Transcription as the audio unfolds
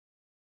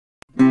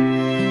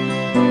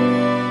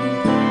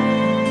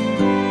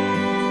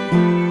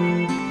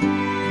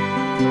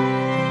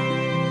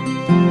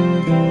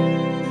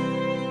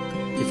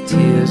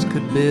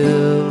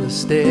build a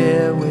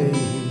stairway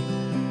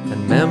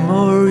and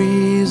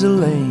memories a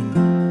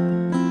lane.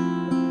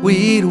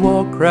 We'd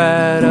walk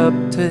right up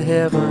to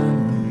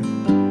heaven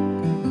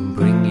and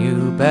bring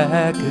you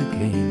back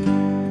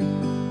again.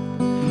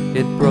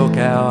 It broke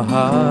our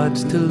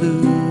hearts to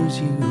lose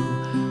you,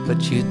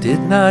 but you did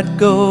not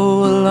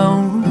go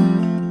alone.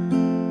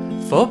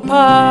 For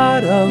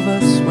part of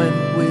us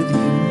went with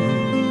you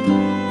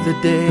the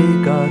day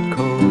God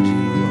called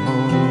you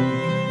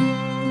home.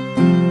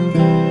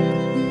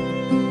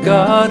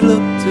 God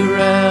looked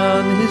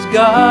around his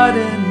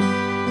garden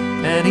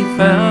and he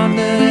found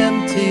an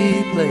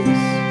empty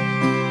place.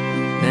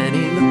 Then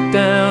he looked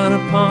down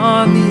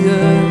upon the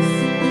earth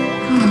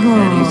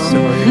and he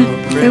saw your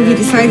precious. Have we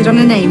decided on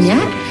a name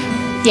yet?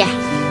 Yeah,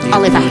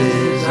 Oliver. He put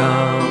his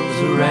arms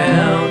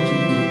around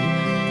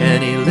you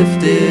and he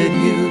lifted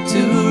you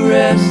to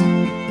rest.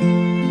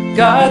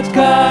 God's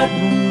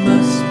garden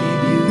must be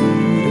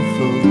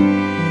beautiful.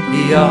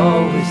 He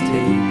always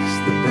takes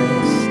the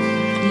best.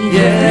 You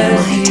Yes,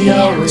 have no he idea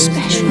how always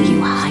special takes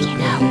you are, the you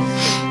know.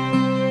 best.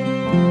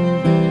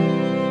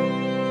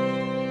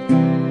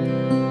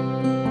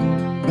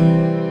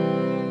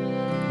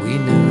 We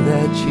knew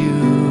that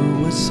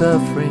you were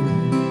suffering.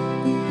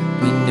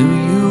 We knew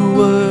you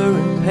were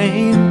in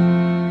pain.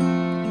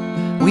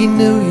 We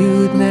knew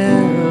you'd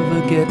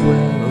never get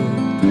well.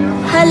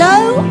 Hello,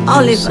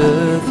 Oliver.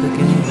 Earth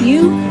again.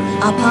 You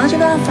are part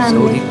of our So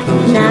family, he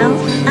closed now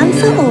your and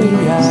for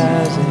weary always.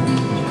 eyes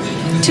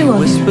and To he Oliver.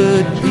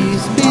 whispered,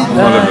 peace be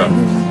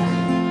thine.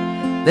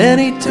 Then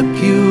he took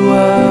you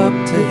up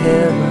to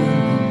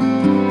heaven,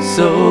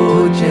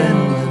 so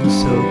gentle and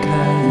so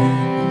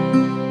kind.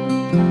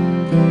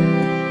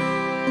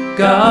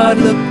 God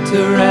looked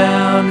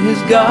around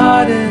his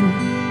garden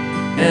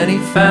and he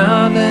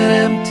found an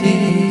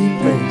empty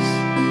place.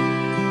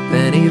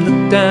 Then he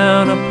looked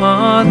down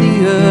upon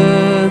the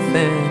earth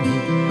and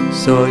he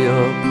saw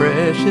your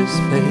precious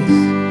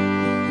face.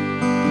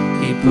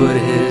 He put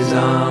his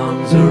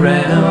arms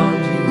around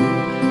you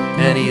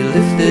and he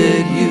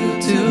lifted you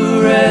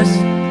to rest.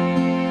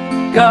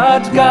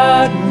 God's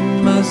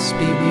garden must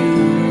be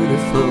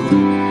beautiful.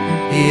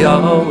 He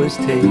always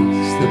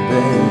takes the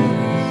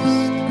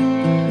best.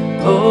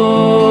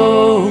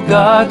 Oh,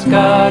 God's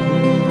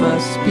garden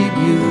must be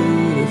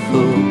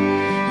beautiful.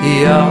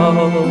 He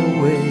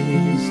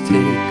always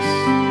takes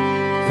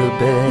the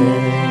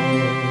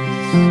best.